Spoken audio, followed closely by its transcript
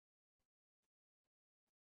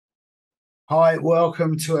Hi,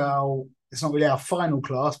 welcome to it's not really our final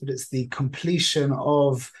class, but it's the completion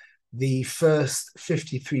of the first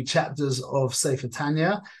 53 chapters of Sefer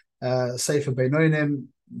Tanya, Sefer Beinonim.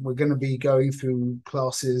 We're going to be going through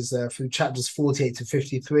classes through chapters 48 to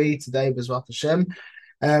 53 today, B'ezrat Hashem.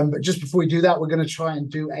 But just before we do that, we're going to try and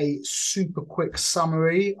do a super quick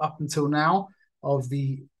summary up until now of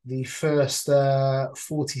the first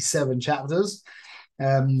 47 chapters.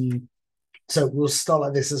 So we'll start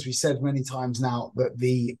like this, as we said many times now, that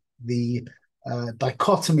the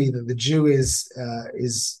dichotomy that the Jew is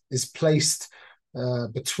placed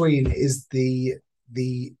between is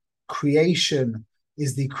the creation,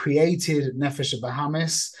 is the created nefesh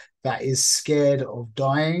bahamis that is scared of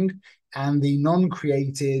dying, and the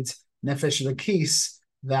non-created nefesh lakis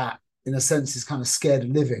that, in a sense, is kind of scared of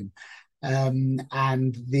living.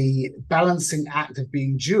 And the balancing act of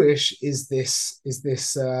being Jewish is this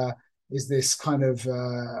kind of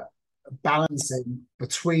balancing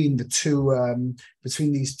between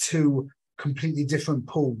between these two completely different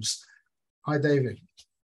poles. Hi, David.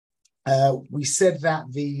 We said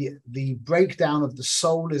that the breakdown of the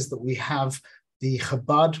soul is that we have the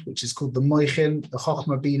Chabad, which is called the Moichin, the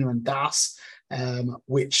Chochmah, Bina, and Das,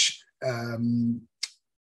 which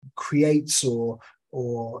creates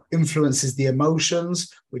or influences the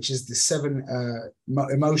emotions, which is the seven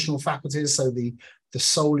emotional faculties. So the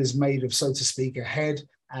soul is made of, so to speak, a head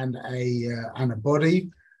and a body.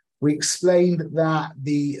 We explained that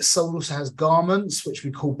the soul also has garments, which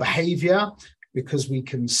we call behavior, because we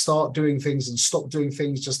can start doing things and stop doing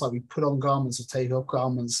things, just like we put on garments or take off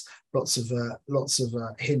garments. Lots of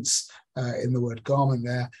hints in the word garment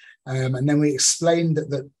there. And then we explained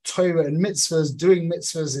that Torah and mitzvahs, doing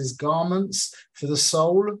mitzvahs is garments for the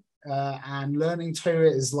soul, and learning Torah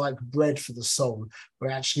is like bread for the soul,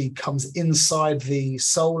 where it actually comes inside the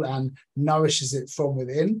soul and nourishes it from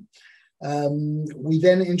within. We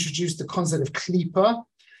then introduced the concept of klipa.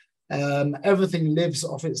 Everything lives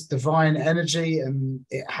off its divine energy, and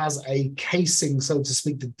it has a casing, so to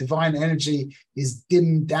speak. The divine energy is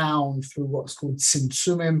dimmed down through what's called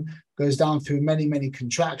tzimtzumim, goes down through many, many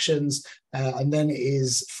contractions, and then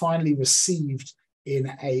is finally received in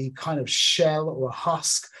a kind of shell or a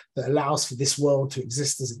husk that allows for this world to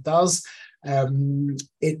exist as it does. There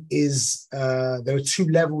are two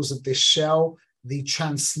levels of this shell: the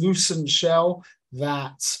translucent shell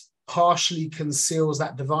that partially conceals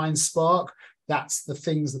that divine spark. That's the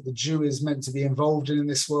things that the Jew is meant to be involved in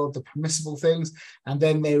this world, the permissible things. And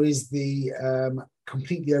then there is the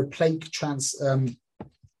completely opaque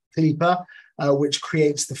klipa, which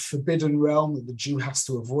creates the forbidden realm that the Jew has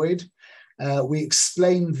to avoid. We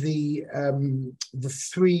explained the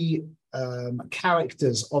three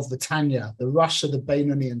characters of the Tanya: the Rasha, the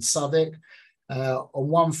Beinoni, and Tzaddik. On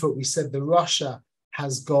one foot, we said the Rasha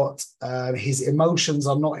has got his emotions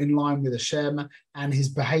are not in line with Hashem, and his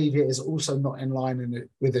behavior is also not in line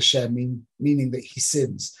with Hashem, meaning that he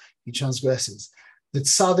sins, he transgresses. The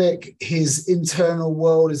tzaddik, his internal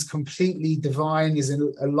world is completely divine, is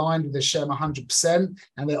aligned with Hashem 100%,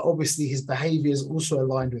 and then obviously his behavior is also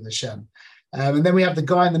aligned with Hashem. And then we have the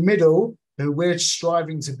guy in the middle, who we're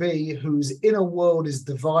striving to be, whose inner world is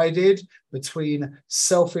divided between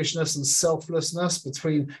selfishness and selflessness,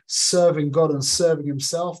 between serving God and serving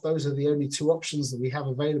himself. Those are the only two options that we have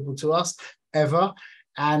available to us ever.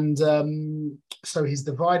 And so he's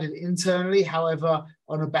divided internally. However,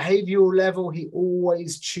 on a behavioral level, he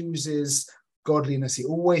always chooses godliness. He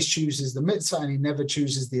always chooses the mitzvah, and he never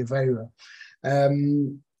chooses the avera.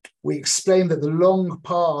 We explained that the long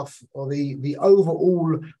path, or the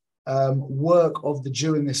overall work of the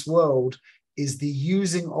Jew in this world, is the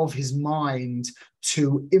using of his mind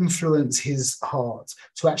to influence his heart,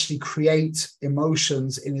 to actually create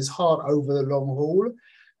emotions in his heart over the long haul.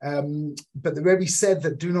 But the Rebbe said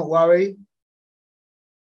that do not worry,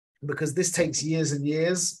 because this takes years and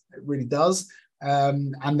years. It really does.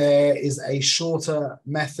 And there is a shorter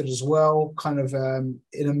method as well, kind of in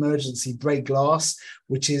emergency break glass,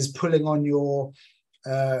 which is pulling on your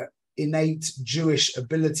innate Jewish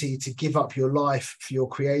ability to give up your life for your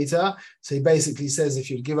creator. So he basically says, if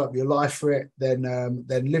you give up your life for it, then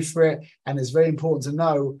live for it. And it's very important to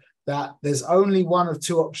know that there's only one of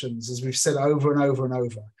two options, as we've said over and over and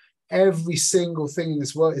over. Every single thing in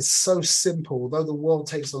this world is so simple, although the world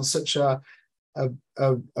takes on such a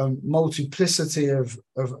multiplicity of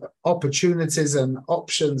opportunities and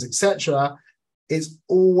options, etc. It's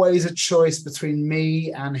always a choice between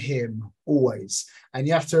me and him, always. And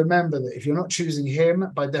you have to remember that if you're not choosing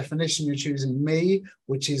him, by definition, you're choosing me,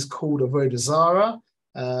 which is called avodah zarah.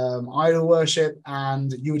 idol worship,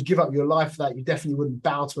 and you would give up your life for that. You definitely wouldn't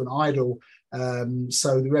bow to an idol.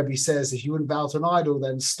 So the Rebbe says, if you wouldn't bow to an idol,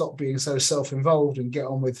 then stop being so self-involved and get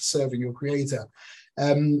on with serving your creator.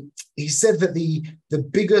 He said that the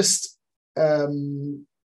biggest ikuv,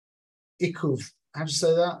 how do you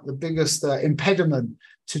say that? The biggest impediment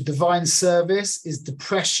to divine service is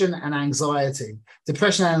depression and anxiety.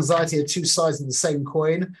 Depression and anxiety are two sides of the same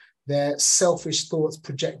coin. They're selfish thoughts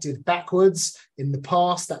projected backwards in the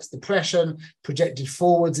past, that's depression, projected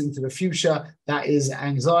forwards into the future, that is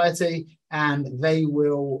anxiety, and they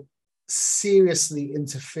will seriously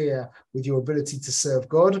interfere with your ability to serve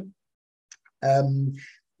God.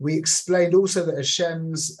 We explained also that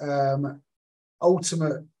Hashem's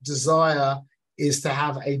ultimate desire is to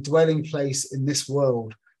have a dwelling place in this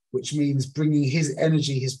world, which means bringing his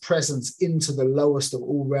energy, his presence into the lowest of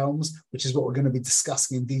all realms, which is what we're going to be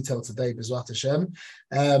discussing in detail today, B'ezrat Hashem.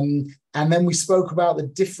 And then we spoke about the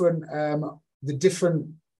different,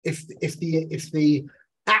 if the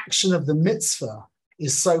action of the mitzvah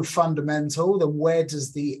is so fundamental, then where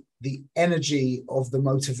does the energy of the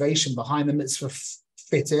motivation behind the mitzvah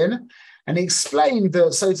fit in? And he explained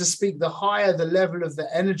that, so to speak, the higher the level of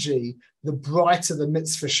the energy, the brighter the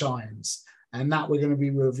mitzvah shines. And that we're going to be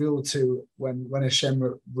revealed to when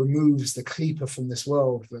Hashem removes the klipa from this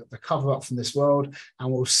world, the cover up from this world,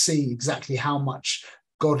 and we'll see exactly how much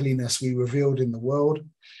godliness we revealed in the world.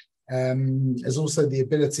 There's also the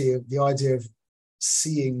ability of the idea of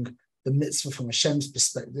seeing the mitzvah from Hashem's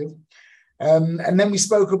perspective. And then we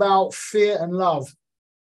spoke about fear and love.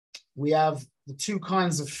 We have the two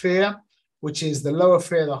kinds of fear, which is the lower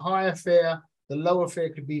fear, the higher fear. The lower fear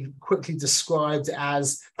could be quickly described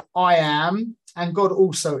as I am, and God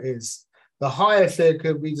also is. The higher fear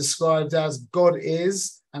could be described as God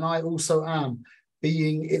is, and I also am.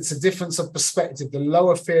 Being it's a difference of perspective. The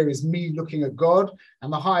lower fear is me looking at God,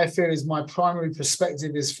 and the higher fear is my primary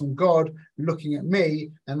perspective is from God looking at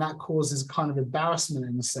me, and that causes kind of embarrassment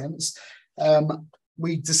in a sense.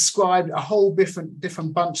 We described a whole different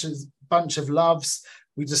bunch of loves.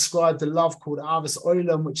 We described the love called Avos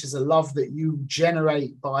Olam, which is a love that you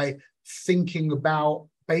generate by thinking about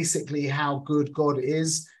basically how good God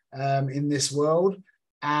is in this world,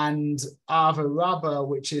 and Ava Rabba,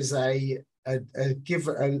 which is a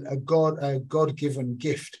God-given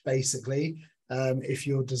gift, basically, if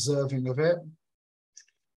you're deserving of it.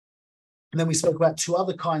 And then we spoke about two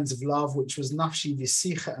other kinds of love, which was Nafshi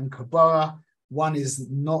V'Sicha and Kabara. One is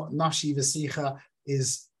not Nafshi V'Sicha,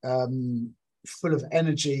 is full of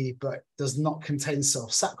energy, but does not contain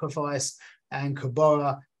self-sacrifice. And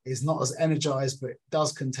Kabara is not as energized, but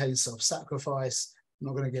does contain self-sacrifice. I'm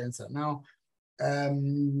not going to get into that now.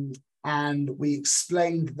 And we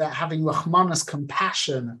explained that having Rahmanas,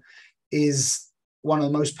 compassion, is one of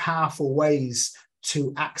the most powerful ways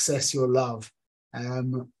to access your love.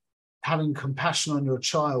 Having compassion on your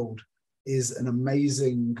child is an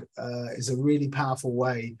amazing, is a really powerful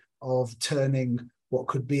way of turning what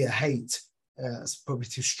could be a hate, it's probably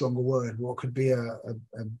too strong a word, what could be a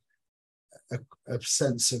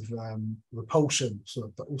sense of repulsion, sort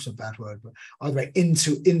of, but also a bad word, but either way,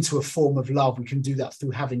 into a form of love. We can do that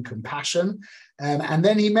through having compassion. And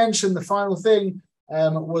then he mentioned the final thing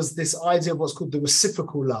was this idea of what's called the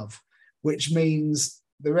reciprocal love, which means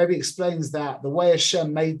the Rebbe explains that the way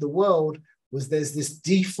Hashem made the world was there's this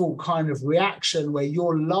default kind of reaction where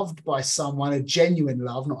you're loved by someone, a genuine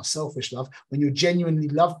love, not a selfish love. When you're genuinely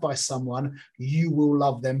loved by someone, you will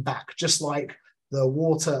love them back. Just like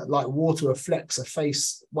water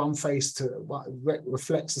reflects one face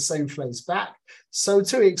reflects the same face back. So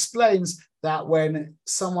too, he explains that when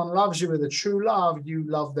someone loves you with a true love, you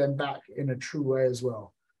love them back in a true way as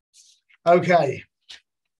well. Okay,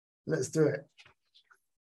 let's do it.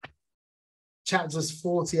 Chapters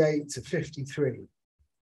 48 to 53.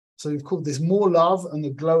 So we've called this More Love and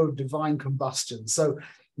the Glow of Divine Combustion. So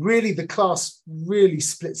really the class really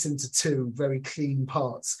splits into two very clean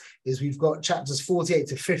parts. We've got chapters 48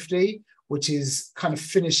 to 50, which is kind of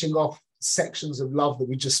finishing off sections of love that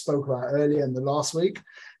we just spoke about earlier in the last week.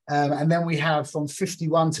 And then we have from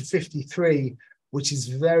 51 to 53, which is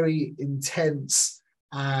very intense,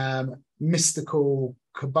 mystical,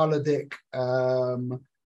 Kabbalistic,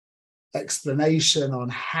 explanation on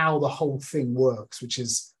how the whole thing works, which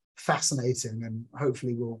is fascinating, and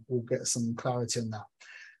hopefully we'll get some clarity on that.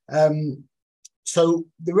 So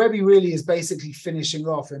the Rebbe really is basically finishing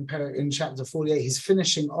off in chapter 48. He's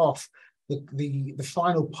finishing off the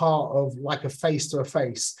final part of like a face to a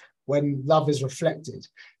face when love is reflected.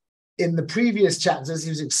 In the previous chapters, he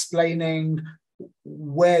was explaining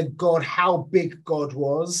how big God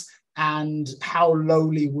was and how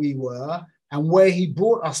lowly we were, And where he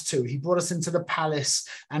brought us into the palace,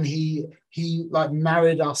 and he like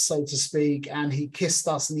married us, so to speak, and he kissed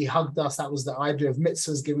us and he hugged us. That was the idea of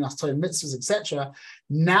mitzvahs, giving us Torah mitzvahs, etc.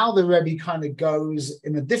 Now the Rebbe kind of goes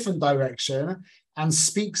in a different direction and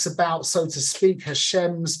speaks about, so to speak,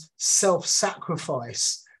 Hashem's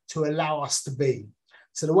self-sacrifice to allow us to be.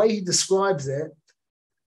 So the way he describes it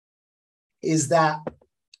is that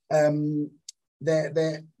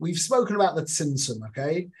we've spoken about the tzimtzum,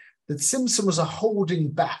 okay? The tzimtzum was a holding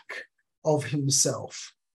back of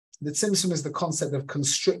himself. The tzimtzum is the concept of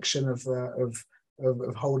constriction, of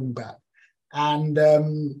holding back. And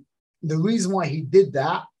the reason why he did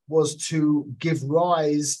that was to give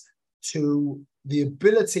rise to the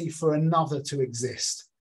ability for another to exist.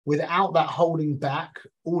 Without that holding back,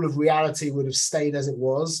 all of reality would have stayed as it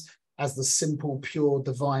was, as the simple, pure,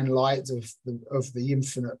 divine light of the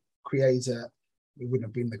infinite creator. It wouldn't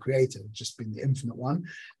have been the creator, it would just been the infinite one.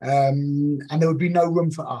 And there would be no room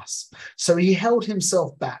for us. So he held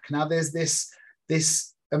himself back. Now there's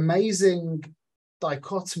this amazing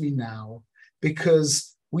dichotomy now,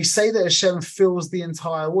 because we say that Hashem fills the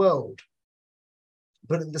entire world,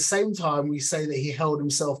 but at the same time we say that he held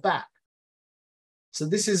himself back. So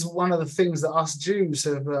this is one of the things that us Jews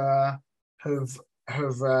have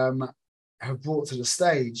brought to the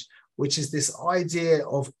stage, which is this idea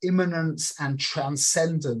of immanence and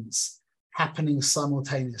transcendence happening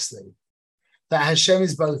simultaneously. That Hashem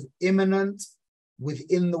is both immanent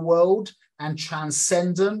within the world and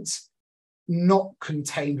transcendent, not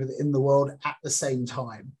contained within the world at the same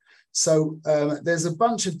time. So there's a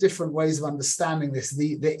bunch of different ways of understanding this.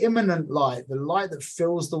 The immanent light, the light that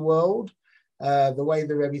fills the world, the way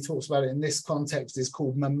the Rebbe talks about it in this context is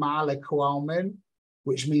called Mamale Koalmin,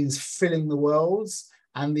 which means filling the worlds.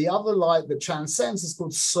 And the other light that transcends is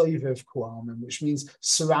called Sovev Koalmin, which means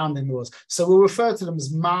surrounding the worlds. So we'll refer to them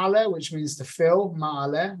as Male, which means to fill,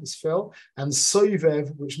 Male is fill, and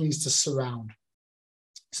Sovev, which means to surround.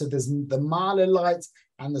 So there's the Male light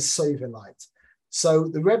and the Sovev light. So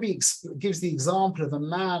the Rebbe gives the example of a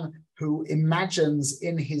man who imagines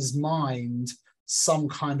in his mind some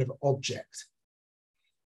kind of object.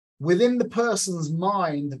 Within the person's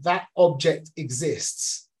mind, that object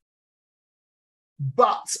exists.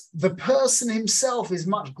 But the person himself is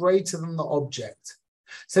much greater than the object.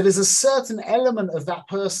 So there's a certain element of that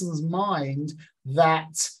person's mind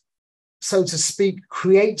that, so to speak,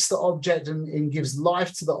 creates the object and gives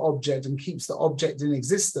life to the object and keeps the object in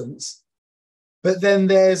existence. But then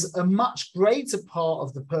there's a much greater part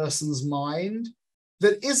of the person's mind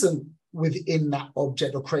that isn't within that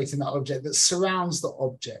object or creating that object, that surrounds the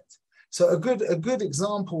object. So a good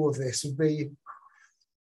example of this would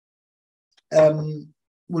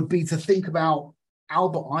be to think about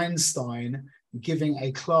Albert Einstein giving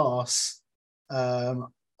a class to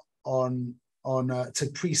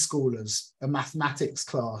preschoolers, a mathematics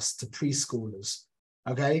class to preschoolers.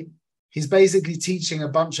 Okay, he's basically teaching a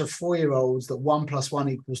bunch of 4-year-olds that 1 +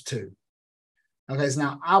 1 = 2. Okay, so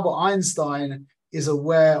now Albert Einstein is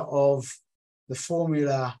aware of the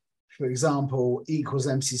formula, for example, E =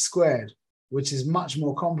 mc², which is much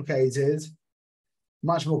more complicated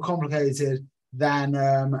than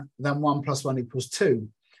 1 + 1 = 2.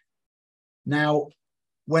 Now,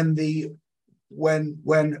 when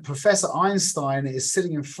Professor Einstein is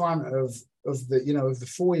sitting in front of the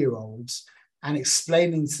 4-year-olds and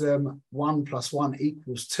explaining to them 1 + 1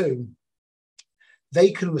 = 2,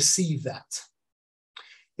 they can receive that.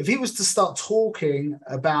 If he was to start talking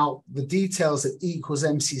about the details of E =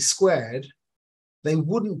 mc², they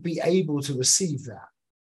wouldn't be able to receive that.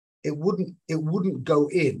 It wouldn't go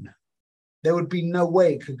in. There would be no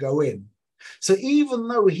way it could go in. So even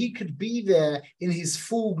though he could be there in his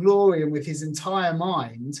full glory and with his entire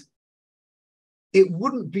mind, it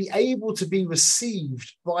wouldn't be able to be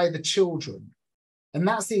received by the children. And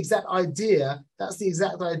that's the exact idea. That's the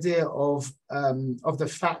exact idea of the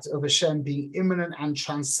fact of Hashem being immanent and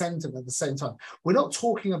transcendent at the same time. We're not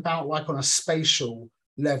talking about like on a spatial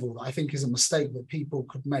level, that I think is a mistake that people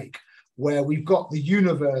could make, where we've got the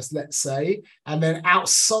universe, let's say, and then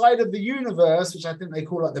outside of the universe, which I think they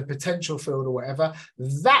call like the potential field or whatever,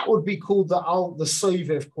 that would be called the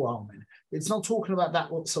Sovev Koalmin. It's not talking about that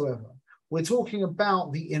whatsoever. We're talking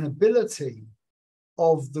about the inability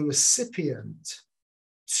of the recipient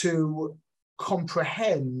to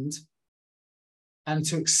comprehend and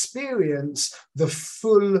to experience the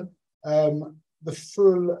full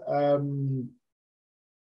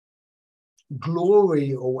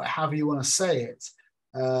glory, or however you want to say it,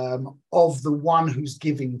 of the one who's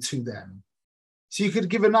giving to them. So you could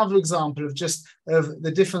give another example of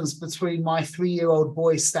the difference between my 3-year-old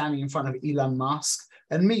boy standing in front of Elon Musk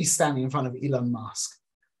and me standing in front of Elon Musk.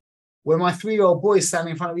 When my 3-year-old boy is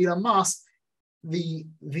standing in front of Elon Musk, the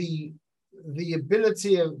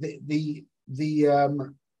ability of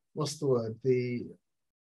what's the word?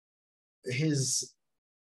 His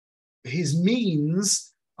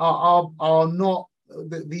means are not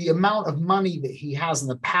the amount of money that he has and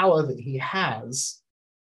the power that he has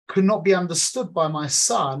could not be understood by my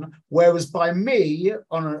son, whereas by me,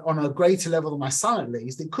 on a greater level than my son at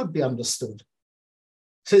least, it could be understood.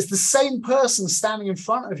 So it's the same person standing in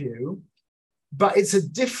front of you, but it's a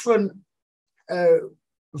different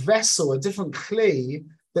vessel, a different kli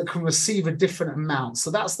that can receive a different amount.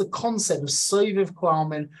 So that's the concept of soviv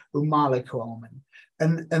kwalmin umale kwalmin.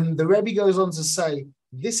 And the Rebbe goes on to say,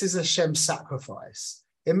 this is Hashem's sacrifice.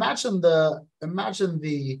 Imagine the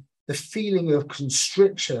feeling of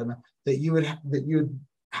constriction that you would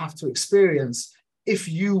have to experience if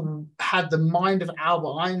you had the mind of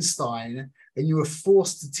Albert Einstein and you were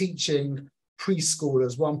forced to teaching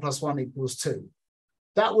preschoolers 1 + 1 = 2.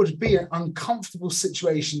 That would be an uncomfortable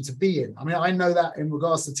situation to be in. I mean, I know that in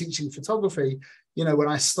regards to teaching photography, when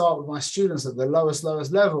I start with my students at the lowest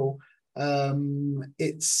level,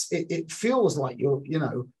 it feels like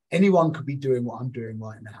anyone could be doing what I'm doing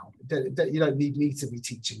right now. You don't need me to be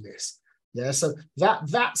teaching this. Yeah, so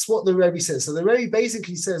that's what the Rebbe says. So the Rebbe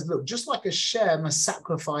basically says, look, just like Hashem has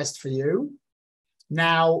sacrificed for you,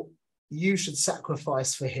 now you should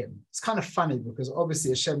sacrifice for him. It's kind of funny because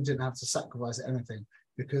obviously Hashem didn't have to sacrifice anything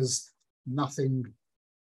because nothing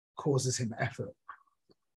causes him effort.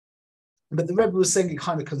 But the Rebbe was saying it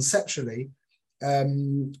kind of conceptually,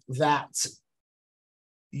 that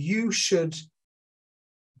you should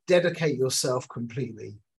dedicate yourself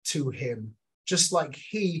completely to him. Just like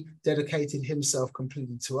he dedicated himself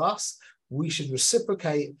completely to us, we should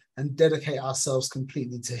reciprocate and dedicate ourselves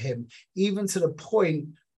completely to him, even to the point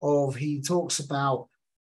of, he talks about,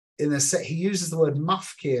 he uses the word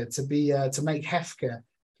mafkir to make hefker,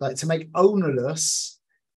 like to make ownerless,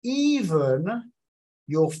 even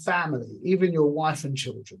your family, even your wife and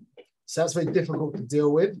children. So that's very difficult to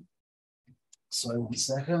deal with. So 1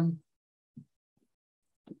 second.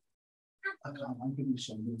 I'm going to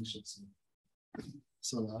show you.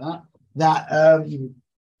 So like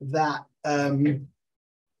that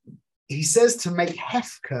he says to make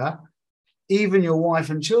hefker even your wife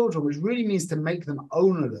and children, which really means to make them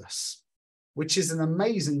ownerless, which is an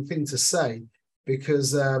amazing thing to say,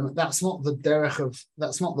 because that's not the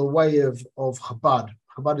way of Chabad.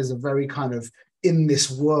 Chabad is a very kind of in this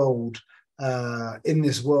world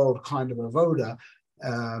kind of avoda,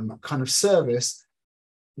 kind of service.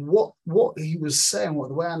 What he was saying,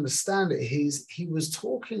 the way I understand it, he was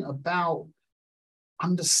talking about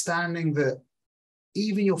understanding that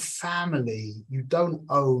even your family, you don't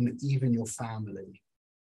own even your family.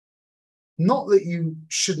 Not that you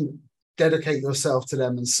shouldn't dedicate yourself to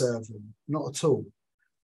them and serve them, not at all.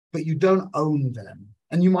 But you don't own them.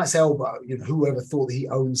 And you might say, oh, but whoever thought that he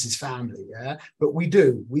owns his family, yeah? But we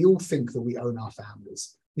do. We all think that we own our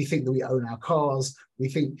families. We think that we own our cars. We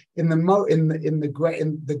think the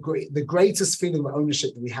greatest feeling of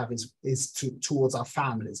ownership that we have is towards our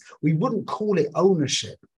families. We wouldn't call it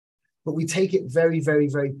ownership, but we take it very, very,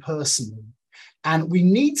 very personally. And we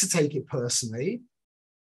need to take it personally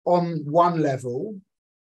on one level,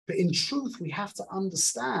 but in truth, we have to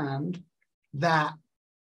understand that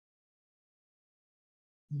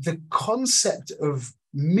the concept of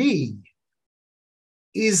me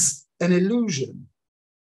is an illusion.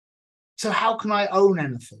 So how can I own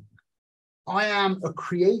anything? I am a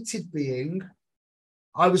created being.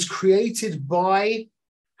 I was created by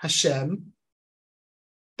Hashem.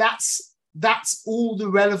 That's all the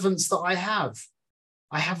relevance that I have.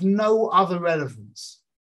 I have no other relevance.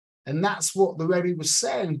 And that's what the Rebbe was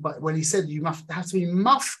saying, but when he said you have to be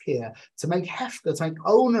mafkir, to make hefker, to make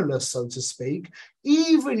ownerless, so to speak,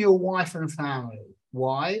 even your wife and family.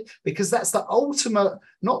 Why? Because that's the ultimate,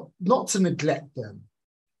 not to neglect them,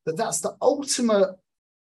 but that's the ultimate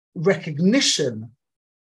recognition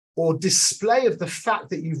or display of the fact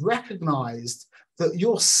that you've recognized that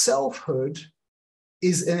your selfhood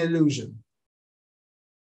is an illusion.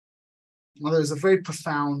 Well, there's a very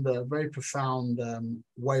profound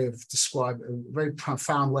way of describing, a very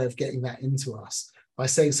profound way of getting that into us by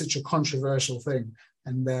saying such a controversial thing,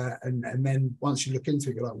 and then once you look into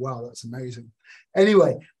it, you're like, wow, that's amazing.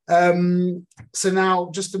 Anyway, so now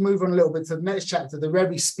just to move on a little bit to the next chapter, the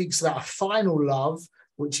Rebbe speaks about a final love,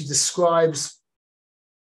 which he describes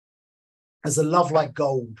as a love like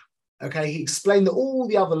gold. Okay, he explained that all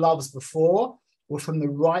the other loves before were from the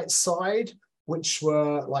right side, which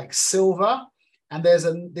were like silver, and there's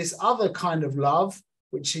this other kind of love,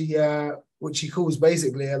 which he calls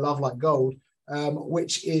basically a love like gold,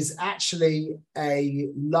 which is actually a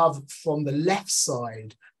love from the left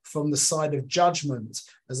side, from the side of judgment,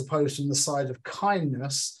 as opposed to from the side of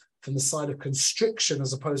kindness, from the side of constriction,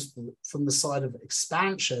 as opposed to from the side of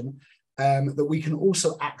expansion, that we can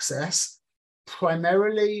also access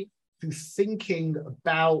primarily through thinking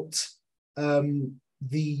about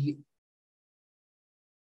the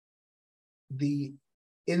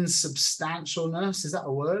insubstantialness. Is that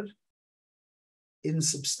a word?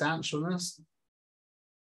 Insubstantialness?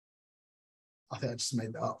 I think I just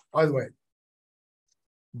made that up. Either way,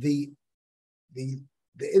 the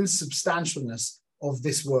insubstantialness of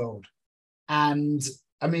this world. And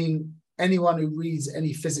I mean, anyone who reads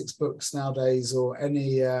any physics books nowadays, or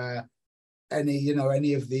any of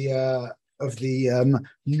the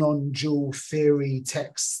non-dual theory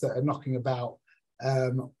texts that are knocking about,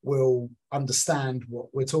 will understand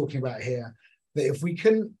what we're talking about here. That if we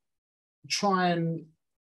can try and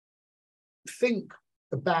think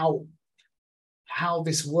about how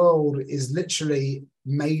this world is literally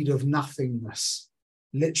made of nothingness,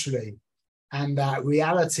 literally, and that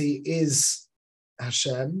reality is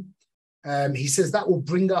Hashem, he says that will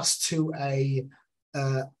bring us to a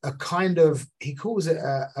kind of, he calls it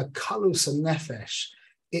a kalus nefesh.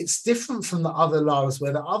 It's different from the other loves,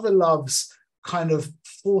 where the other loves kind of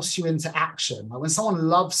force you into action. Like when someone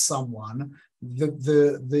loves someone, the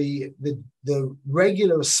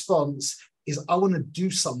regular response is, I want to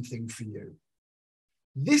do something for you.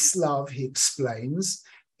 This love, he explains,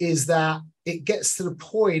 is that it gets to the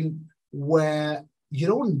point where you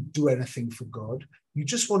don't want to do anything for God. You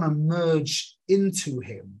just want to merge into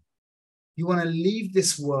him. You want to leave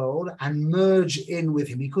this world and merge in with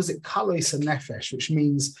him. He calls it kalos nefesh, which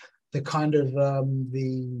means the kind of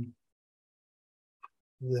the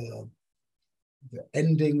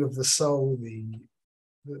ending of the soul,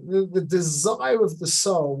 the desire of the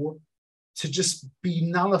soul to just be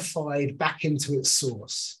nullified back into its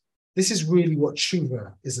source. This is really what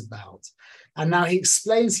tshuva is about. And now he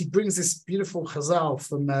explains, he brings this beautiful chazal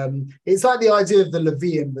from, it's like the idea of the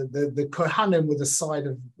Levium, the Kohanim with the side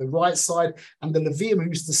of the right side, and the Levium who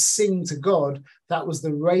used to sing to God. That was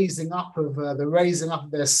the raising up of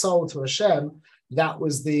their soul to Hashem. That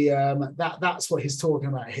was that's what he's talking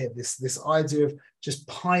about here. This idea of just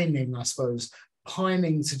pining, I suppose,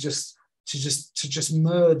 pining to just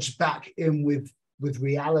merge back in with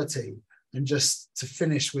reality, and just to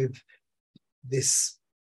finish with this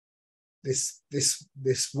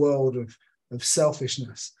world of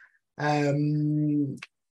selfishness.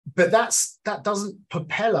 But that doesn't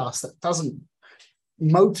propel us, that doesn't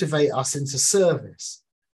motivate us into service.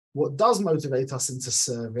 What does motivate us into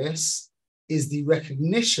service is the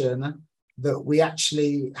recognition that we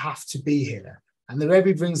actually have to be here. And the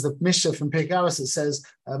Rebbe brings the Mishnah from Pirkei Avos. It says,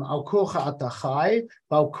 Al korcha ata chai,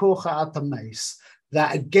 v'al korcha ata meis,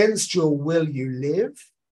 that against your will you live,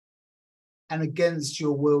 and against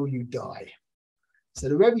your will you die. So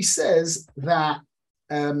the Rebbe says that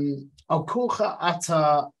Al korcha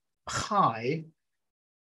ata chai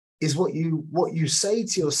is what you say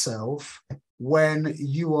to yourself when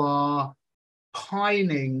you are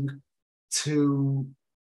pining to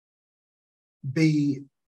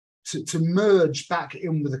merge back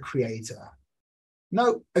in with the Creator.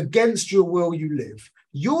 No, against your will you live.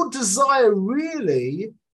 Your desire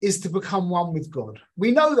really is to become one with God.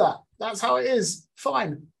 We know that. That's how it is.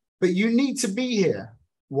 Fine. But you need to be here.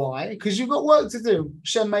 Why? Because you've got work to do.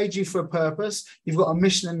 Hashem made you for a purpose. You've got a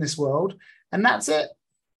mission in this world, and that's it.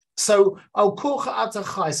 So, al korcha ata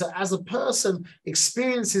chai. So, as a person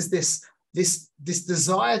experiences this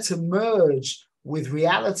desire to merge with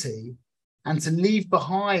reality and to leave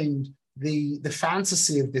behind the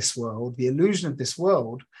fantasy of this world, the illusion of this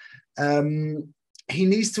world, he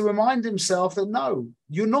needs to remind himself that no,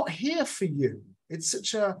 you're not here for you. It's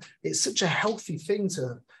such a healthy thing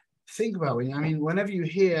to think about. Whenever you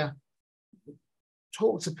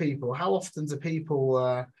talk to people, how often do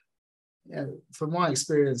people, from my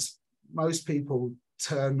experience, most people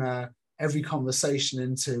turn every conversation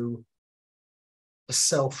into a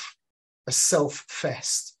self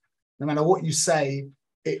fest. No matter what you say,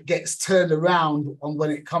 it gets turned around on when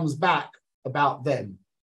it comes back about them.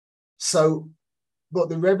 So what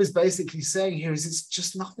the Rebbe is basically saying here is it's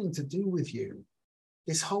just nothing to do with you.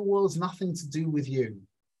 This whole world's nothing to do with you.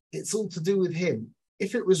 It's all to do with him.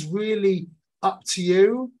 If it was really up to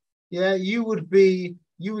you, you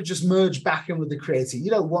would just merge back in with the Creator.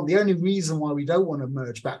 The only reason why we don't want to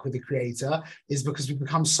merge back with the Creator is because we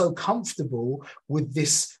become so comfortable with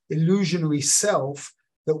this illusionary self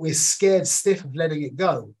that we're scared stiff of letting it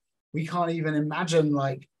go. We can't even imagine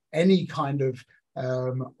like any kind of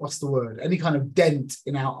what's the word? Any kind of dent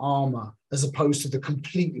in our armor, as opposed to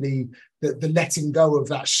the letting go of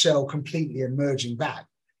that shell completely and merging back.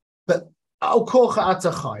 But al korcha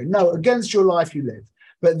atachai, no, against your life you live.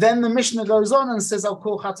 But then the Mishnah goes on and says, al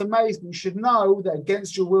korcha atameis, you should know that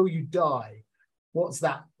against your will you die. What's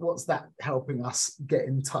that helping us get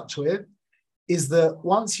in touch with? Is that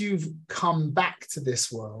once you've come back to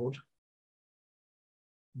this world,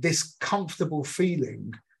 this comfortable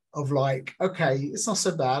feeling of like, okay, it's not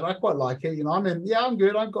so bad. I quite like it. I'm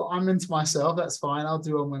good. I'm into myself. That's fine. I'll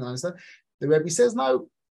do all my own stuff. The Rebbe says, no,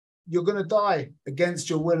 you're going to die against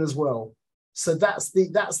your will as well. So that's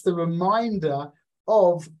the reminder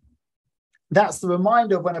of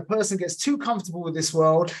when a person gets too comfortable with this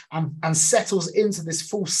world and settles into this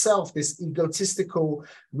false self, this egotistical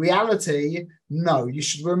reality. No, you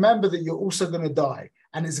should remember that you're also going to die.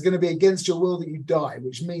 And it's going to be against your will that you die,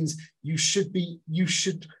 which means you should be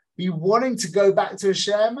wanting to go back to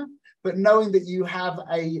Hashem, but knowing that you have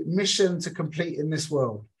a mission to complete in this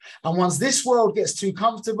world. And once this world gets too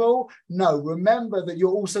comfortable, no, remember that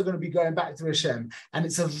you're also going to be going back to Hashem. And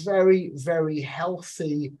it's a very, very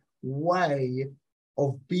healthy way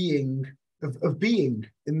of being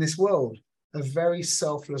in this world, a very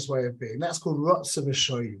selfless way of being. That's called Rotza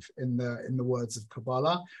v'shoiv in the words of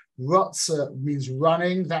Kabbalah. Rotza means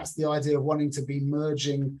running. That's the idea of wanting to be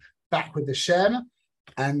merging back with Hashem.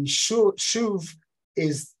 And shuv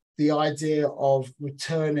is the idea of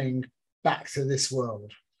returning back to this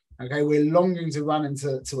world. Okay, we're longing to run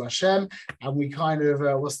into Hashem, and we kind of,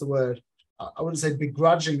 what's the word? I wouldn't say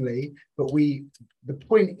begrudgingly, but the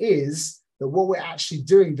point is that what we're actually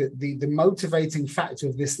doing, the motivating factor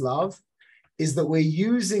of this love is that we're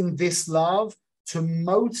using this love to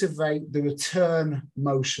motivate the return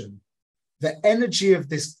motion. The energy of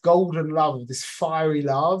this golden love, of this fiery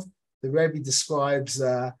love, the Rebbe describes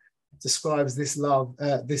this love,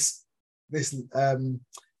 this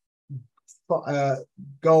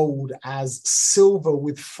gold as silver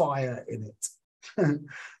with fire in it.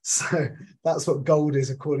 So that's what gold is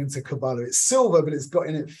according to Kabbalah. It's silver, but it's got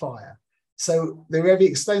in it fire. So the Rebbe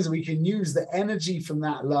explains that we can use the energy from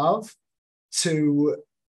that love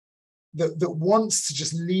that wants to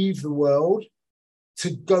just leave the world, to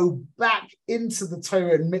go back into the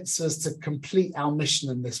Torah and mitzvahs to complete our mission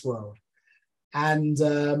in this world. And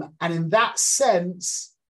in that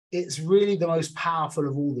sense, it's really the most powerful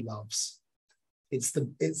of all the loves. It's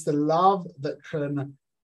the love that can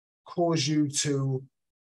cause you to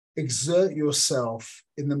exert yourself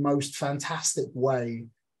in the most fantastic way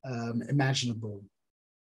imaginable.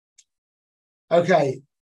 Okay,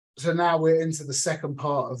 so now we're into the second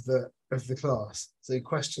part of the class. So any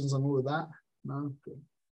questions on all of that? No? Good.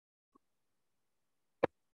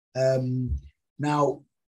 Now,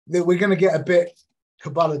 we're going to get a bit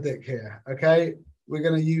Kabbalistic here, okay? We're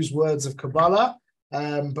going to use words of Kabbalah,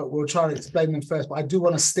 but we'll try to explain them first. But I do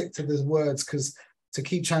want to stick to these words because to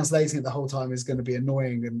keep translating it the whole time is going to be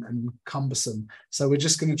annoying and cumbersome. So we're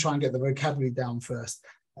just going to try and get the vocabulary down first.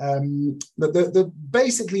 But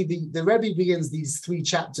basically, the Rebbe begins these three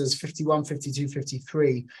chapters, 51, 52,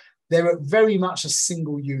 53. They're very much a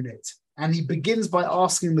single unit. And he begins by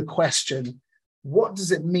asking the question, what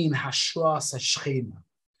does it mean, Hashras HaShechina?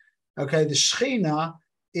 Okay, the Shechina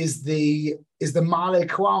is the Ma'aleh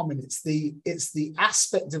K'Almin. It's the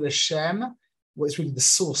aspect of Hashem. Well, it's really the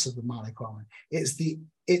source of the Ma'aleh K'Almin. It's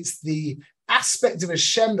the aspect of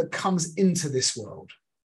Hashem that comes into this world.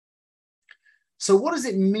 So what does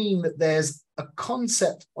it mean that there's a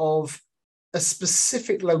concept of a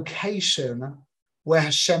specific location where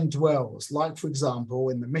Hashem dwells? Like, for example,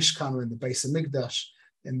 in the Mishkan or in the Beis Hamikdash,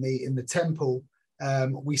 in the temple,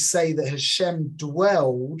 we say that Hashem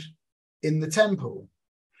dwelled in the temple.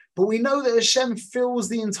 But we know that Hashem fills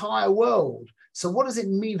the entire world. So what does it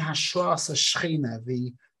mean, Hashras HaShechina,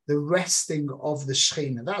 the resting of the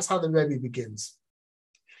Shechina? That's how the Rebbe begins.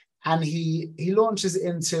 And he launches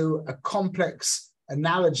into a complex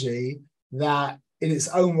analogy that in its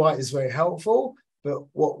own right is very helpful, but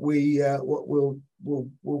what we'll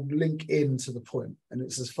link into the point. And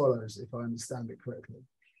it's as follows, if I understand it correctly,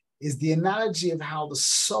 is the analogy of how the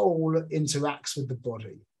soul interacts with the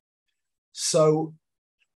body. So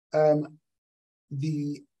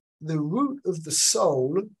the root of the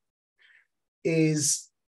soul is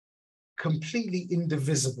completely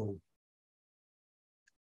indivisible.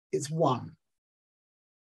 It's one.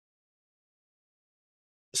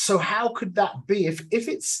 So how could that be? If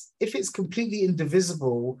it's completely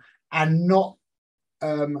indivisible and not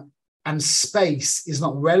and space is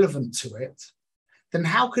not relevant to it, then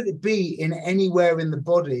how could it be in anywhere in the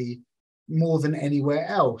body more than anywhere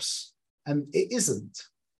else? And it isn't.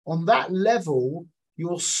 On that level,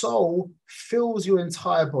 your soul fills your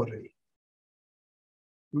entire body.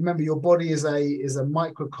 Remember, your body is a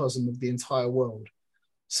microcosm of the entire world.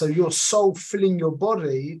 So your soul filling your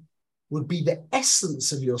body would be the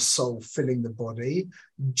essence of your soul filling the body,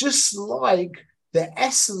 just like the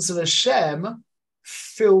essence of Hashem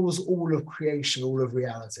fills all of creation, all of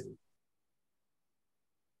reality.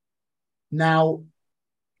 Now,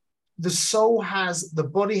 the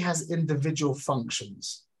body has individual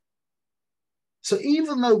functions. So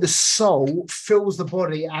even though the soul fills the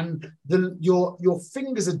body and your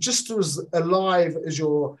fingers are just as alive as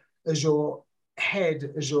your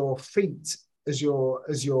head, as your feet, as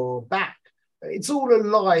your back, it's all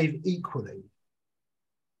alive equally.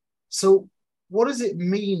 So what does it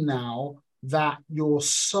mean now that your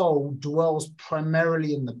soul dwells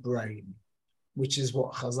primarily in the brain, which is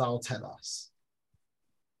what Chazal tell us?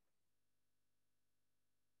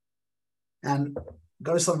 And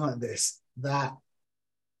goes something like this, that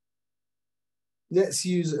let's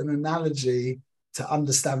use an analogy to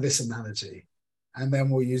understand this analogy. And then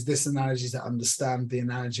we'll use this analogy to understand the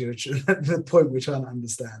analogy, which the point we're trying to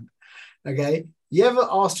understand. Okay. You ever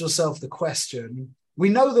asked yourself the question, we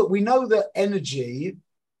know that energy,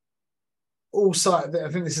 also, I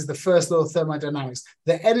think this is the first law of thermodynamics,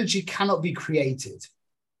 that energy cannot be created.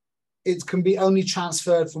 It can be only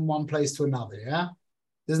transferred from one place to another, yeah?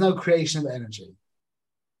 There's no creation of energy.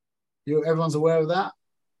 Everyone's aware of that?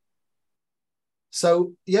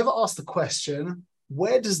 So you ever ask the question,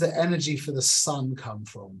 where does the energy for the sun come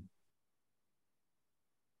from?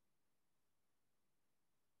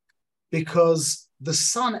 Because the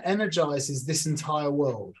sun energizes this entire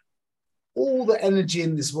world. All the energy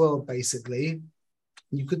in this world, basically,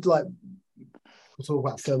 you could we'll talk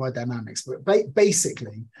about thermodynamics, but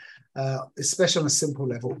basically, especially on a simple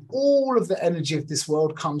level, all of the energy of this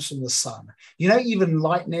world comes from the sun. Even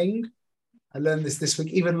lightning, I learned this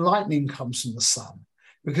week, even lightning comes from the sun,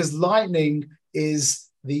 because lightning is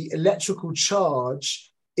the electrical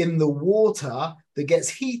charge in the water that gets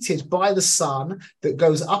heated by the sun, that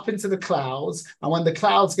goes up into the clouds. And when the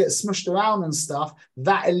clouds get smushed around and stuff,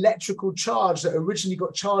 that electrical charge that originally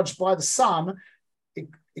got charged by the sun, it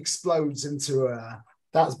explodes into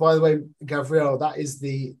that's, by the way, Gabriel, that is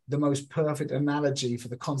the most perfect analogy for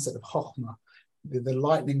the concept of Chokhmah, the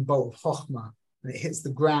lightning bolt of Chokhmah. And it hits the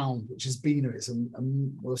ground, which is Bina.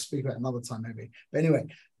 And we'll speak about it another time maybe. But anyway,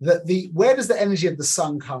 where does the energy of the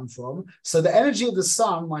sun come from? So the energy of the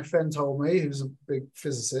sun, my friend told me, who's a big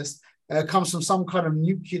physicist, comes from some kind of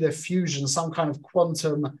nuclear fusion, some kind of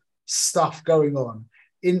quantum stuff going on.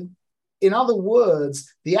 In other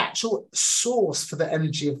words, the actual source for the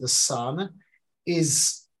energy of the sun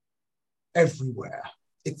is everywhere.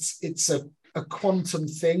 It's a quantum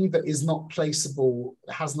thing that is not placeable,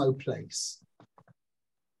 has no place.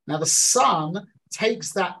 Now, the sun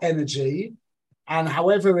takes that energy, and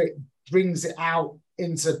however it brings it out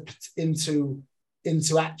into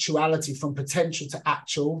actuality, from potential to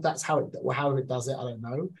actual, that's how it does it, I don't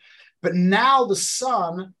know. But now the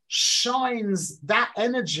sun shines that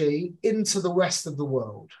energy into the rest of the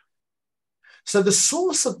world. So the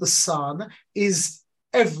source of the sun is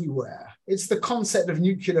everywhere. It's the concept of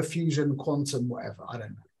nuclear fusion, quantum, whatever, I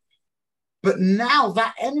don't know. But now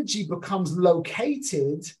that energy becomes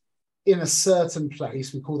located in a certain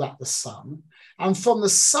place. We call that the sun. And from the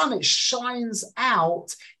sun, it shines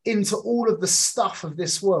out into all of the stuff of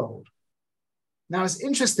this world. Now, it's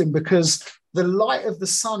interesting because the light of the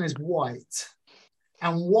sun is white.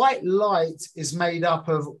 And white light is made up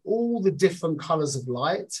of all the different colors of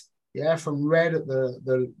light. Yeah, from red at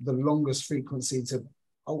the longest frequency to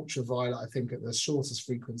ultraviolet, I think, at the shortest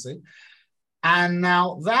frequency. And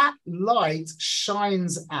now that light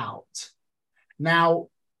shines out. Now,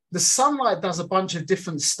 the sunlight does a bunch of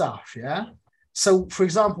different stuff, yeah? So, for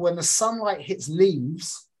example, when the sunlight hits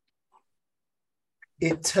leaves,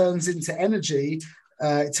 it turns into energy.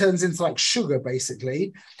 It turns into like sugar,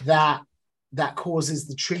 basically, that causes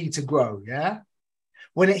the tree to grow, yeah?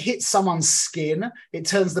 When it hits someone's skin, it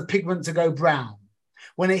turns the pigment to go brown.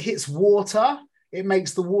 When it hits water, it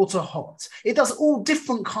makes the water hot. It does all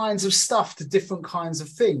different kinds of stuff to different kinds of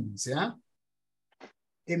things, yeah?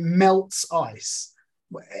 It melts ice,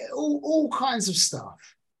 all kinds of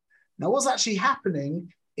stuff. Now, what's actually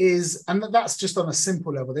happening is, and that's just on a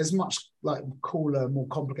simple level, there's much like cooler, more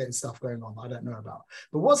complicated stuff going on that I don't know about.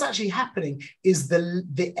 But what's actually happening is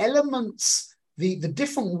the elements, the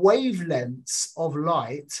different wavelengths of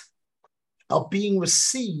light are being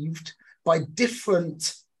received by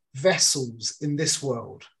different vessels in this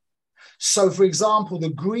world. So, for example, the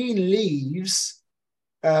green leaves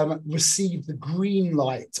receive the green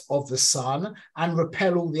light of the sun and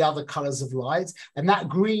repel all the other colors of light. And that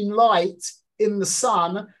green light in the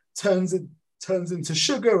sun turns into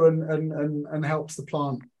sugar and helps the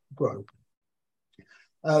plant grow.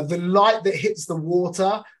 The light that hits the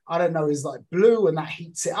water, I don't know, is like blue, and that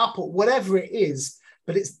heats it up, or whatever it is,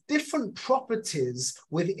 but it's different properties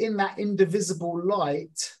within that indivisible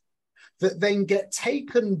light that then get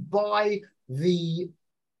taken by the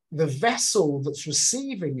vessel that's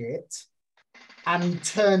receiving it and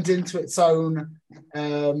turned into its own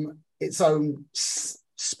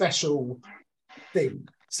special thing.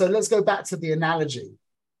 So let's go back to the analogy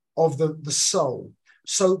of the soul.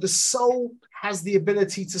 So the soul has the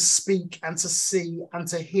ability to speak and to see and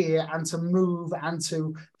to hear and to move and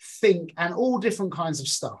to think and all different kinds of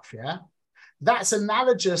stuff, yeah? That's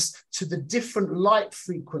analogous to the different light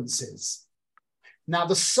frequencies. Now,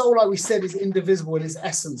 the soul, like we said, is indivisible in its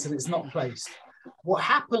essence and it's not placed. What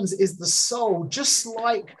happens is the soul, just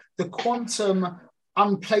like the quantum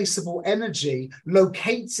unplaceable energy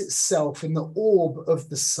locates itself in the orb of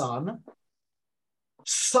the sun,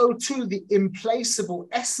 so too the implaceable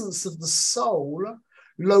essence of the soul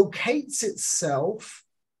locates itself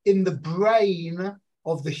in the brain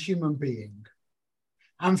of the human being.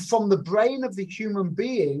 And from the brain of the human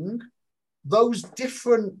being, those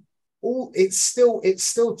different, it's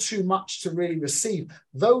still too much to really receive.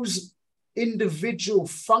 Those individual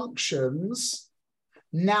functions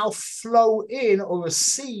now flow in or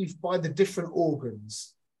receive by the different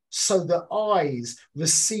organs. So the eyes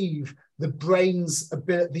receive the brain's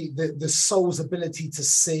ability, the soul's ability to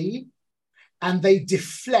see, and they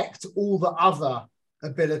deflect all the other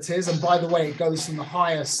abilities. And by the way, it goes from the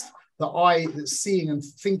highest, the eye that's seeing and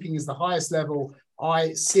thinking is the highest level,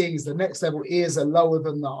 eye seeing is the next level, ears are lower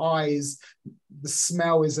than the eyes, the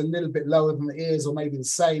smell is a little bit lower than the ears, or maybe the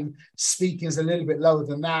same, speaking is a little bit lower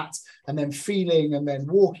than that, and then feeling and then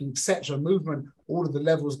walking, etc., movement, all of the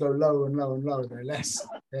levels go lower and lower and lower. They're less.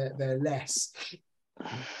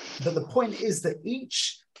 But the point is that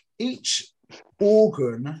each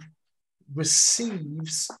organ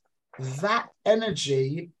receives that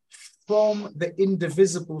energy from the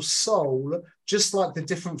indivisible soul, just like the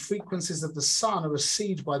different frequencies of the sun are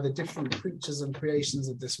received by the different creatures and creations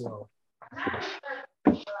of this world.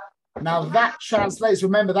 Now that translates,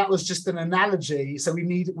 remember that was just an analogy, so we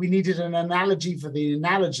needed an analogy for the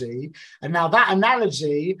analogy, and now that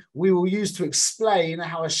analogy we will use to explain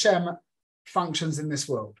how Hashem functions in this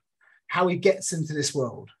world, how he gets into this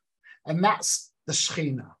world, and that's the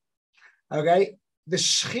Shekhinah. Okay, the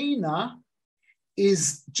Shekhinah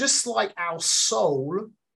is just like our soul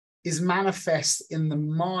is manifest in the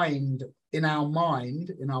mind, in our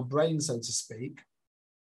brain, so to speak.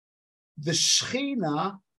 The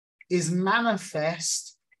Shekhinah is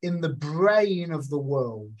manifest in the brain of the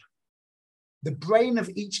world. The brain of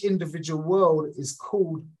each individual world is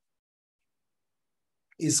called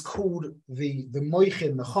the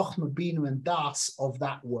moichin, the chokhmah, bina, and das of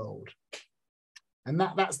that world. And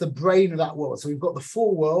that's the brain of that world. So we've got the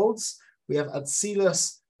four worlds. We have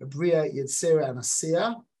Atzilus, Bria, Yetzirah, and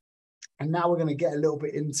Asiya. And now we're going to get a little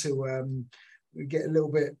bit into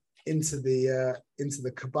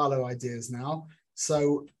the Kabbalah ideas now.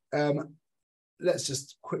 So let's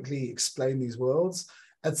just quickly explain these worlds.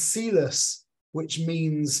 Atzilus, which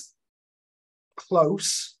means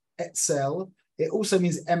close, etzel. It also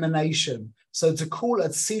means emanation. So to call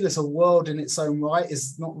Atzilus a world in its own right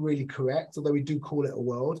is not really correct, although we do call it a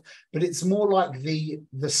world. But it's more like the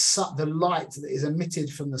light that is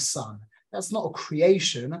emitted from the sun. That's not a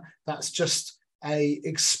creation. That's just a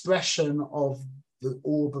expression of the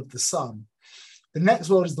orb of the sun. The next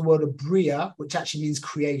word is the word of Bria, which actually means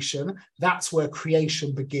creation. That's where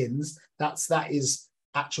creation begins. That is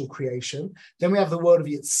actual creation. Then we have the word of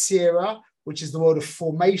Yetzirah, which is the word of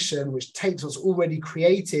formation, which takes what's already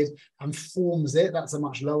created and forms it. That's a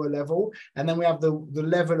much lower level. And then we have the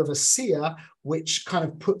level of Asiya, which kind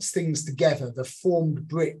of puts things together, the formed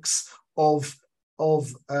bricks of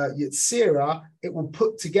Yetzirah. It will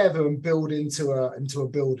put together and build into a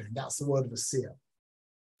building. That's the word of Asiya.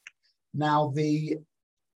 Now, the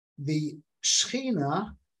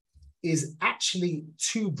Shekhinah is actually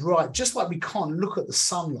too bright. Just like we can't look at the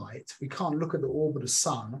sunlight, we can't look at the orb of the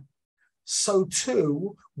sun, so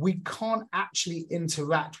too, we can't actually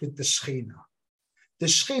interact with the Shekhinah. The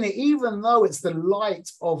Shekhinah, even though it's the light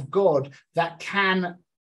of God that's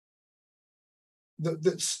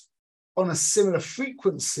on a similar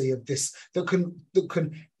frequency of this, that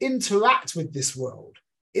can interact with this world.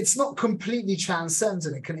 It's not completely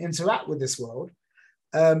transcendent, it can interact with this world.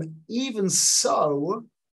 Even so,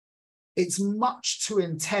 it's much too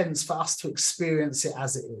intense for us to experience it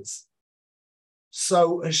as it is.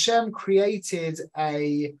 So Hashem created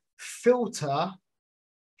a filter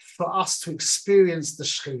for us to experience the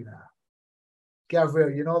Shekhinah.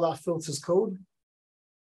 Gabriel, you know what that filter's called?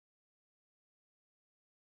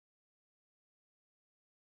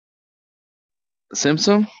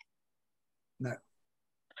 Simpson? No.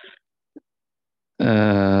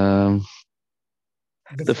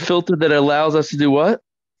 The filter that allows us to do what?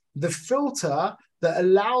 The filter that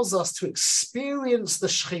allows us to experience the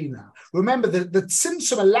Shekhinah. Remember, the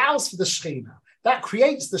Tzimtzum allows for the Shekhinah. That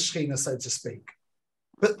creates the Shekhinah, so to speak.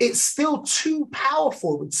 But it's still too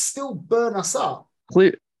powerful. It would still burn us up.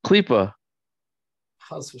 Klipa.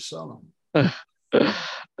 Chaz v'shalom.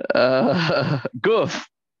 Guf.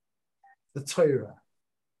 The Torah.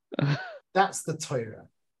 That's the Torah.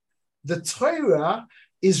 The Torah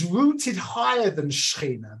is rooted higher than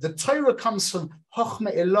Shekhinah. The Torah comes from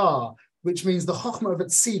Chochmah Elah, which means the Chochmah of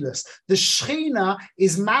Atzilus. The Shekhinah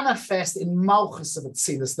is manifest in Malchus of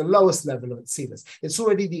Atzilus, the lowest level of Atzilus. It's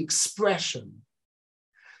already the expression.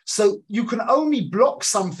 So you can only block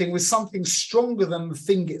something with something stronger than the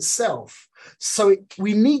thing itself. So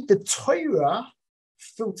we need the Torah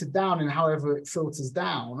filtered down in however it filters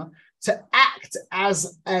down to act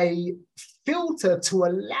as a filter to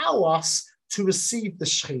allow us to receive the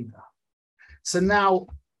Shekhinah. So now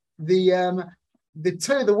the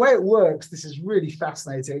Torah, the way it works, this is really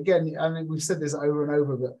fascinating. Again, I mean, we've said this over and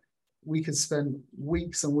over, but we could spend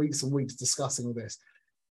weeks and weeks and weeks discussing all this.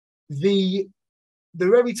 The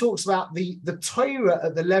Rebbe talks about the Torah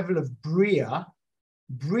at the level of Bria,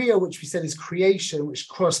 which we said is creation, which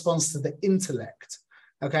corresponds to the intellect.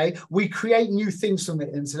 Okay, we create new things from the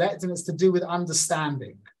intellect, and it's to do with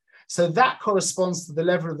understanding. So that corresponds to the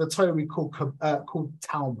level of the Torah we call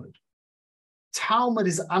Talmud. Talmud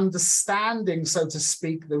is understanding, so to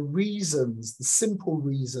speak, the reasons, the simple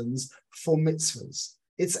reasons for mitzvahs.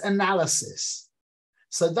 It's analysis.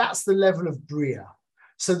 So that's the level of Bria.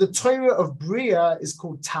 So the Torah of Bria is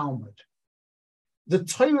called Talmud. The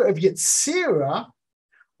Torah of Yetzirah,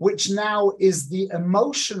 which now is the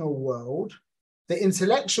emotional world, the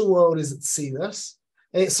intellectual world is Atzilus.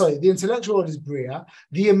 The intellectual world is Bria.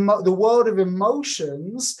 The world of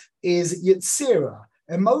emotions is Yetzirah.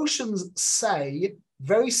 Emotions say,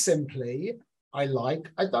 very simply, I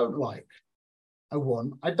like, I don't like. I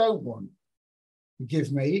want, I don't want.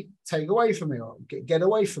 Give me, take away from me, or get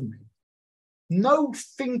away from me. No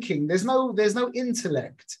thinking, there's no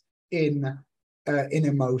intellect in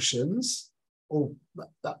emotions. Or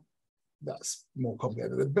that's more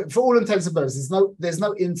complicated. But for all intents and purposes, there's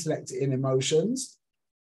no intellect in emotions.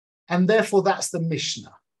 And therefore, that's the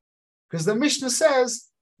Mishnah. Because the Mishnah says,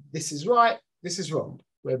 this is right, this is wrong.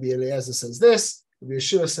 Rabbi Eliezer says this, Rabbi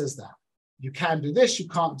Yeshua says that. You can do this, you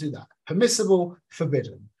can't do that. Permissible,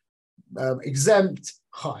 forbidden. Exempt,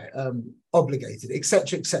 obligated,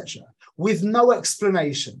 etc., etc., with no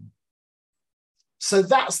explanation. So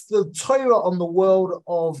that's the Torah on the world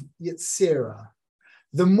of Yetzirah.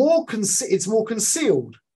 It's more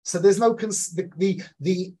concealed. So there's no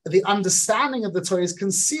the understanding of the Torah is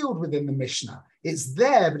concealed within the Mishnah. It's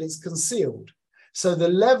there, but it's concealed. So the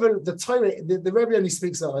level, the Torah, the Rebbe only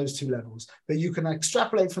speaks about those two levels, but you can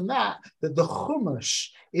extrapolate from that the Chumash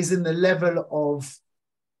is in the level of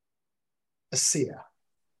Asiyah,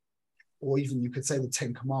 or even you could say the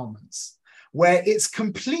Ten Commandments, where it's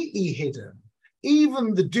completely hidden.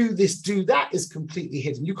 Even the do this, do that is completely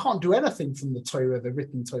hidden. You can't do anything from the Torah, the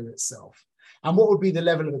written Torah itself. And what would be the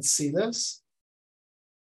level of Atzilus?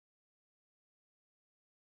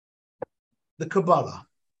 The Kabbalah,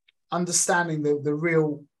 understanding the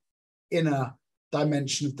real inner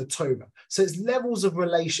dimension of the Torah. So it's levels of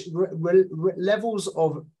relation, levels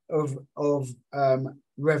of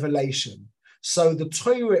revelation. So the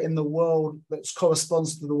Torah in the world that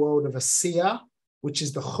corresponds to the world of Asiyah, which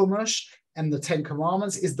is the Chumash and the Ten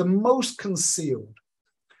Commandments, is the most concealed.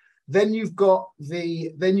 Then you've got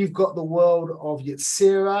the world of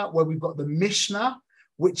Yetzirah, where we've got the Mishnah,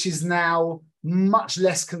 which is now much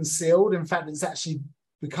less concealed. In fact, it's actually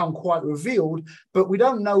become quite revealed, but we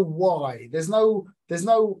don't know why. There's no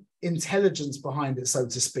intelligence behind it, so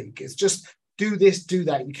to speak. It's just do this, do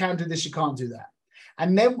that. You can do this, you can't do that.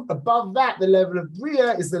 And then above that, the level of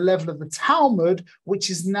Bria is the level of the Talmud, which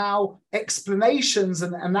is now explanations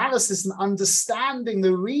and analysis and understanding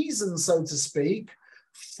the reasons, so to speak,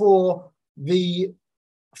 for the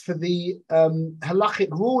halachic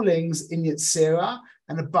rulings in Yetzirah.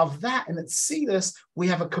 And above that, in Atzilus, we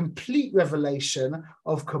have a complete revelation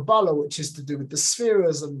of Kabbalah, which is to do with the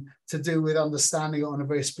spheres and to do with understanding it on a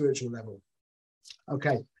very spiritual level.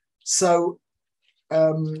 Okay, so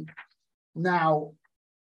Now,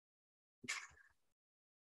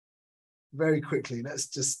 very quickly, let's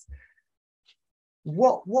just,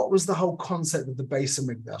 what was the whole concept of the Beis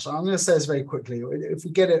Hamikdash? I'm going to say this very quickly. If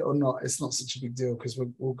we get it or not, it's not such a big deal because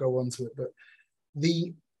we'll go on to it. But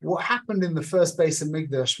what happened in the first Beis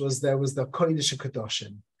Hamikdash was there was the Kodesh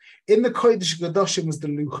HaKadoshim. In the Kodesh HaKadoshim was the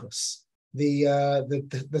luchos,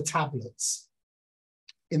 the tablets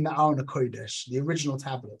in the Aron HaKodesh, the original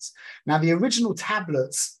tablets. Now, the original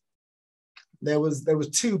tablets, there was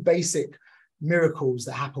two basic miracles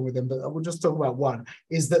that happened with them, but we'll just talk about one,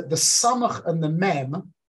 is that the Samach and the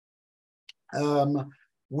Mem,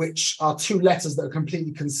 which are two letters that are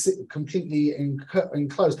completely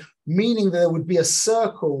enclosed, meaning that there would be a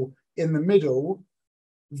circle in the middle,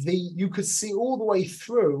 you could see all the way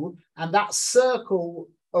through, and that circle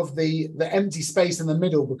of the empty space in the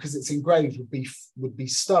middle, because it's engraved, would be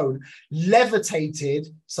stone, levitated,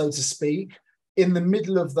 so to speak, in the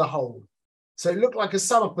middle of the hole. So it looked like a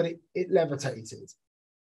samach, but it levitated.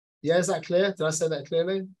 Yeah, is that clear? Did I say that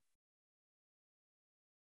clearly?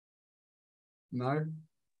 No?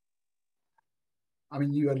 I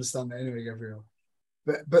mean, you understand that anyway, Gabriel.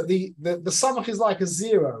 But the samach is like a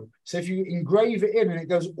zero. So if you engrave it in and it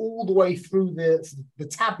goes all the way through the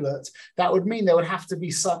tablet, that would mean there would have to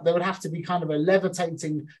be kind of a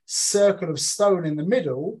levitating circle of stone in the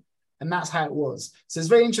middle. And that's how it was. So it's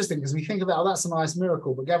very interesting because we think about, oh, that's a nice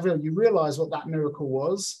miracle. But Gabriel, you realize what that miracle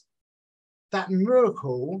was? That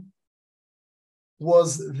miracle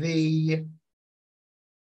was the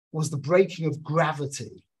breaking of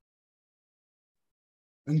gravity.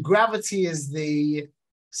 And gravity is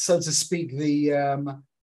so to speak, the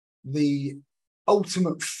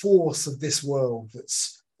ultimate force of this world that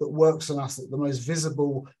works on us at the most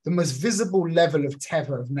visible level of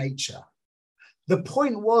teva, of nature. The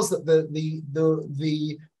point was that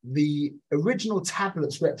the original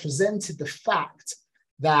tablets represented the fact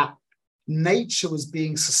that nature was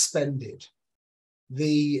being suspended.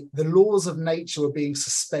 The laws of nature were being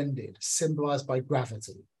suspended, symbolized by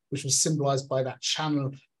gravity, which was symbolized by that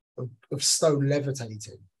channel of stone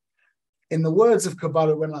levitating. In the words of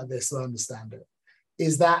Kabbalah, it went like this, I understand it,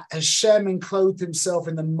 is that Hashem enclosed himself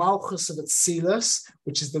in the Malchus of Atzilus,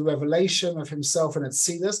 which is the revelation of himself in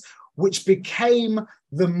Atzilus, which became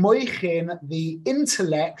the moichin, the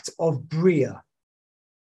intellect of Bria.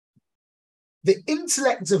 The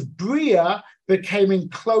intellect of Bria became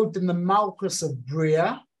enclosed in the Malchus of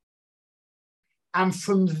Bria, and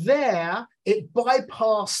from there, it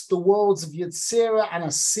bypassed the worlds of Yetzirah and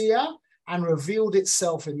Asiya and revealed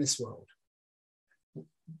itself in this world.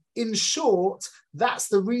 In short, that's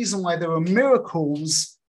the reason why there were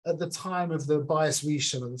miracles at the time of the Bayis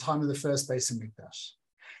Rishon, at the time of the first Beis Hamikdash.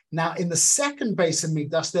 Now, in the second Beis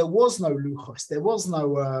Hamikdash, there was no luchos, there was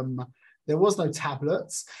no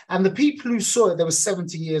tablets, and the people who saw it, there was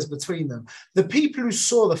 70 years between them. The people who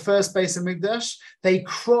saw the first Beis Hamikdash, they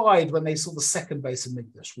cried when they saw the second Beis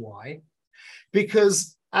Hamikdash. Why?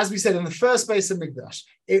 Because, as we said, in the first Beis Hamikdash,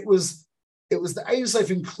 it was the Ein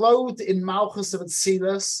Sof enclosed in Malchus of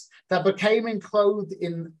Atzilus that became enclosed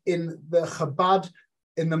in the Chabad,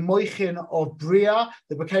 in the Moichin of Bria,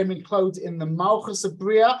 that became enclosed in the Malchus of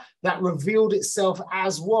Bria, that revealed itself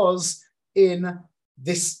as was in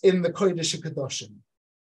the Kodesh HaKadoshim.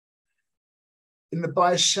 In the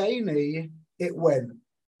Bayis Sheni, it went.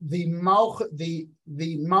 The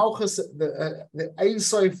Ein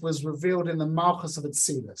Sof was revealed in the Malchus of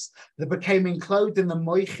Atzilus, that became enclosed in the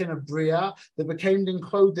Moichin of Bria, that became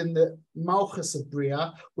enclosed in the Malchus of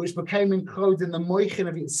Bria, which became enclosed in the Moichin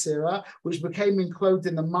of Yetzirah, which became enclosed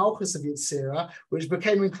in the Malchus of Yetzirah, which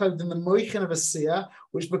became enclosed in the Moichin of Asiya,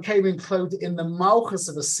 which became enclosed in the Malchus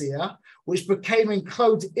of Asiya, which became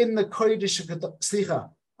enclosed in the Kodesh HaKadoshim. Slicha,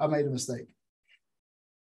 I made a mistake.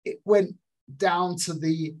 It went down to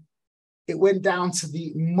the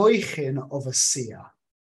moichin of Asiya.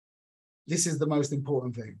 This is the most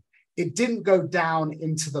important thing. It didn't go down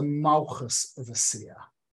into the malchus of Asiya.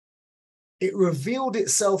 It revealed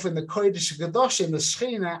itself in the Kodesh HaKadoshim, the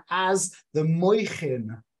Shechina, as the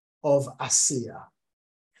moichin of Asiya.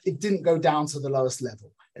 It didn't go down to the lowest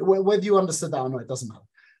level. Whether you understood that or not, it doesn't matter.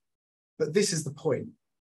 But this is the point.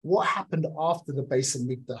 What happened after the Beis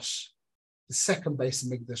Hamikdash? The second Beis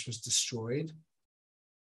Hamikdash was destroyed,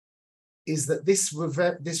 is that this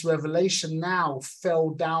revelation now fell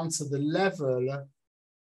down to the level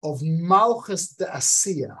of Malchus de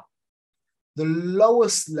Asiya, the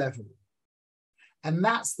lowest level. And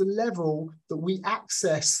that's the level that we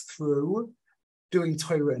access through doing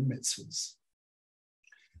Torah and mitzvahs.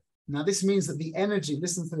 Now, this means that the energy,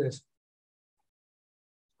 listen to this,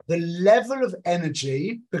 the level of energy,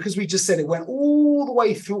 because we just said it went all the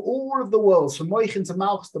way through all of the worlds, from Moichin to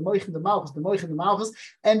Malchus, to Moichin to Malchus, to Moichin to Malchus,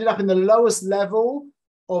 ended up in the lowest level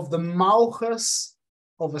of the Malchus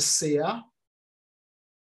of Asiya,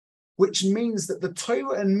 which means that the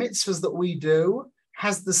Torah and mitzvahs that we do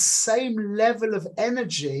has the same level of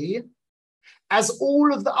energy as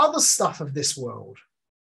all of the other stuff of this world,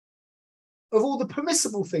 of all the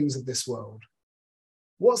permissible things of this world.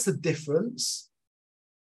 What's the difference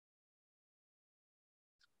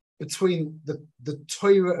between the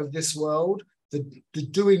Torah of this world, the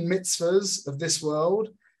doing mitzvahs of this world,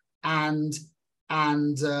 and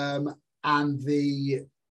the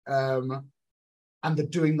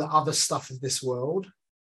doing the other stuff of this world?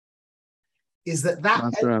 Is that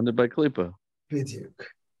Not surrounded by klipa.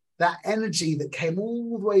 That energy that came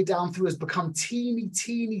all the way down through has become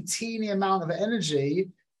teeny amount of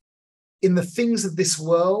energy in the things of this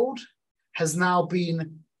world has now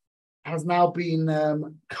been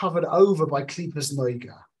covered over by klipas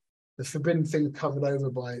noiga. The forbidden thing covered over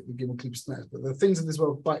by the gimel klipas noiga, but the things of this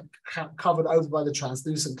world covered over by the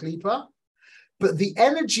translucent klipa. But the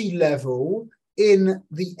energy level in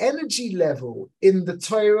the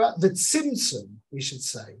Torah, the tzimtzum, we should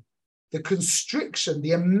say, the constriction,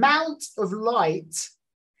 the amount of light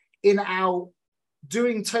in our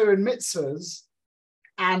doing Torah and mitzvahs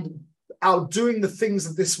and our doing the things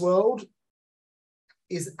of this world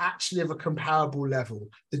is actually of a comparable level.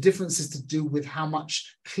 The difference is to do with how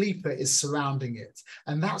much klipa is surrounding it.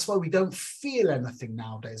 And that's why we don't feel anything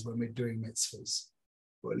nowadays when we're doing mitzvahs,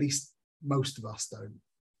 or at least most of us don't.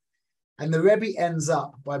 And the Rebbe ends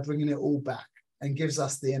up by bringing it all back and gives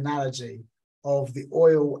us the analogy of the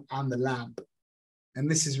oil and the lamp.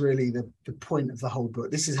 And this is really the point of the whole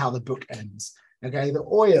book. This is how the book ends. Okay, the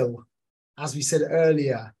oil, as we said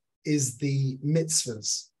earlier, is the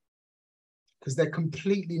mitzvahs, because they're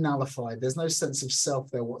completely nullified. There's no sense of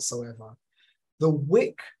self there whatsoever. The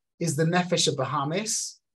wick is the nefesh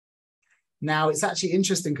Bahamis. Now, it's actually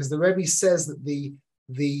interesting because the Rebbe says that the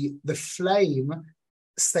flame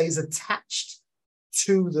stays attached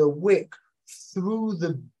to the wick through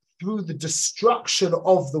the destruction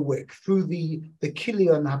of the wick, through the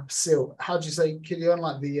kilion hapsil. How do you say kilion?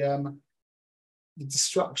 Like the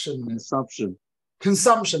destruction.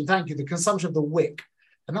 Consumption, thank you. The consumption of the wick.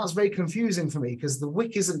 And that's very confusing for me because the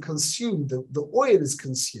wick isn't consumed, the oil is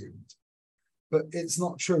consumed. But it's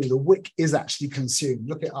not true. The wick is actually consumed.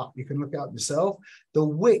 Look it up. You can look it up yourself. The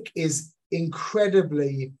wick is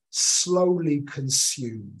incredibly slowly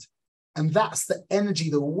consumed. And that's the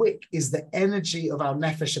energy. The wick is the energy of our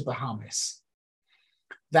nefesh Bahamis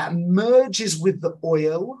that merges with the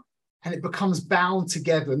oil and it becomes bound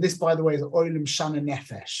together. And this, by the way, is oilim shana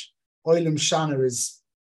nefesh. Oilim shana is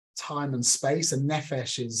time and space, and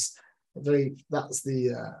nefesh is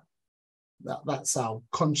that's our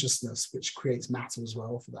consciousness, which creates matter as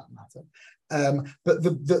well, for that matter. But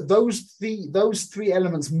those three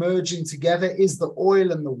elements merging together is the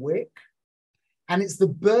oil and the wick. And it's the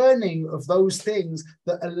burning of those things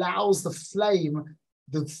that allows the flame,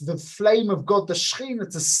 the flame of God, the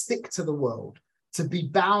Shekhinah, to stick to the world, to be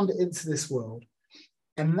bound into this world.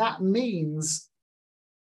 And that means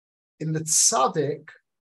in the tzaddik,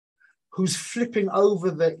 who's flipping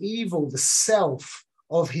over the evil, the self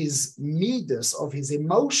of his midas, of his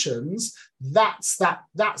emotions, that's the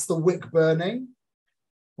wick burning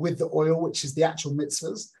with the oil, which is the actual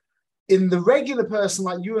mitzvahs. In the regular person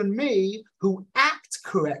like you and me who act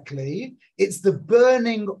correctly, it's the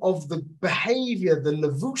burning of the behavior, the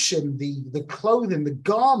levushim, the clothing, the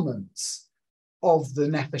garments of the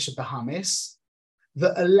nefesh Bahamis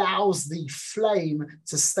that allows the flame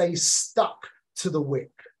to stay stuck to the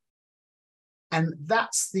wick. And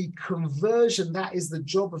that's the conversion. That is the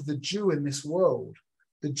job of the Jew in this world.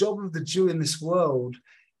 The job of the Jew in this world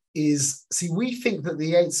is, see, we think that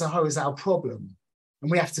the Yetzer Hara is our problem. And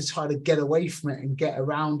we have to try to get away from it and get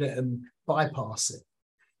around it and bypass it.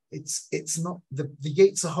 It's not, the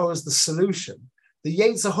Yetzer Hara is the solution. The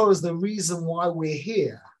Yetzer Hara is the reason why we're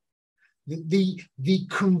here. The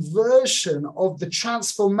conversion of the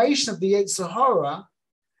transformation of the Yetzer Hara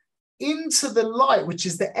into the light, which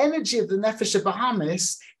is the energy of the Nefesh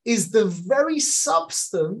Bahamis, is the very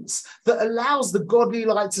substance that allows the godly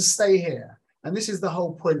light to stay here. And this is the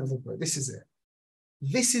whole point of the book. This is it.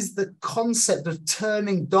 This is the concept of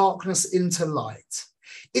turning darkness into light.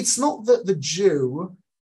 It's not that the Jew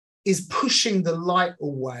is pushing the light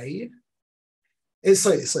away. It's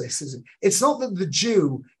not that the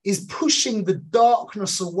Jew is pushing the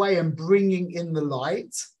darkness away and bringing in the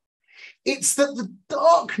light. It's that the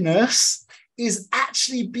darkness is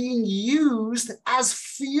actually being used as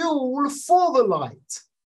fuel for the light.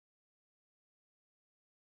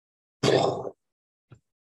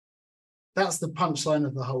 That's the punchline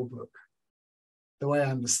of the whole book, the way I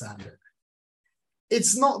understand it.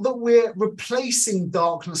 It's not that we're replacing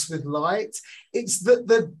darkness with light. It's that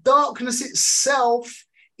the darkness itself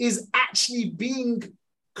is actually being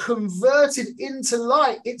converted into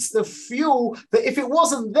light. It's the fuel that if it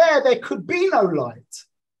wasn't there, there could be no light.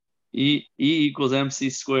 E equals MC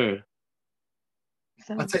squared.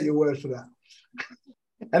 I take your word for that.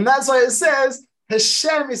 And that's why it says,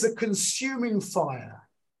 Hashem is a consuming fire.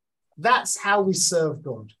 That's how we serve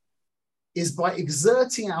God, is by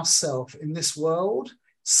exerting ourselves in this world,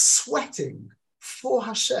 sweating for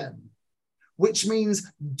Hashem, which means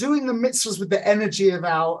doing the mitzvahs with the energy of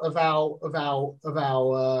our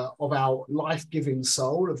life-giving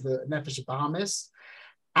soul, of the Nefesh Bahamis,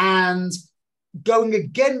 and going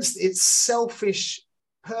against its selfish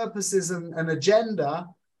purposes and agenda,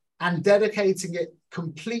 and dedicating it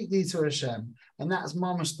completely to Hashem. And that's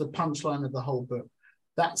mamash the punchline of the whole book.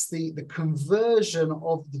 That's the conversion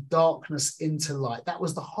of the darkness into light. That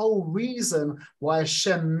was the whole reason why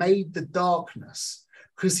Hashem made the darkness,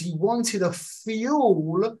 because he wanted a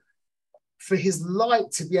fuel for his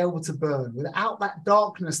light to be able to burn. Without that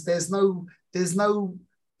darkness, there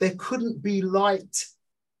couldn't be light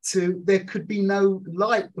there could be no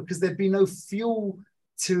light, because there'd be no fuel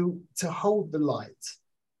to hold the light.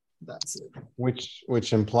 That's it.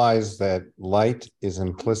 Which implies that light is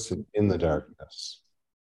implicit in the darkness.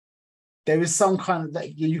 There is some kind of,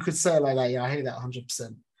 that you could say it like that. Yeah, I hear that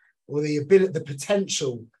 100%. Or the ability, the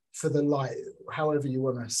potential for the light, however you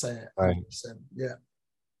want to say it. 100%. Right. Yeah.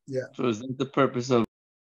 Yeah. So is that the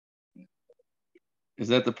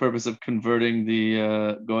purpose of converting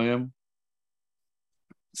the goyim?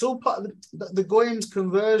 It's all part of the goyim's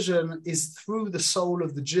conversion is through the soul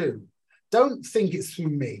of the Jew. Don't think it's through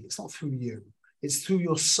me. It's not through you. It's through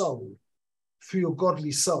your soul, through your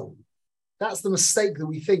godly soul. That's the mistake that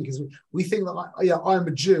we think, is we think that, I'm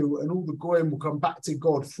a Jew and all the goyim will come back to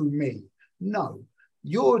God through me. No,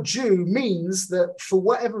 your Jew means that for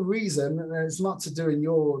whatever reason, and it's nothing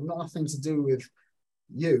to do with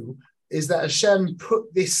you, is that Hashem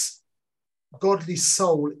put this godly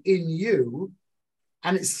soul in you,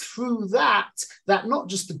 and it's through that not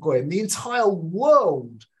just the goyim, the entire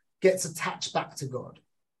world gets attached back to God.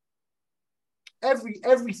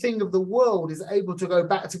 Everything of the world is able to go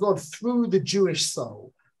back to God through the Jewish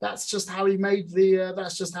soul. That's just how he made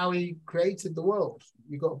that's just how he created the world.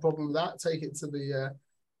 You got a problem with that? Take it to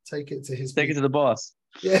his Take it to the boss.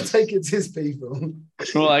 Yeah, take it to his people.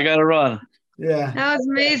 Well, I gotta run. Yeah. That was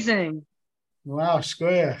amazing. Wow,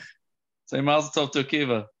 shkoyach. Say mazel tov to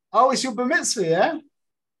Akiva. Oh, it's your bar mitzvah, yeah?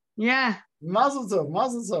 Yeah. Mazel tov,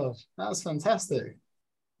 mazel tov. That's fantastic.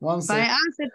 One By us,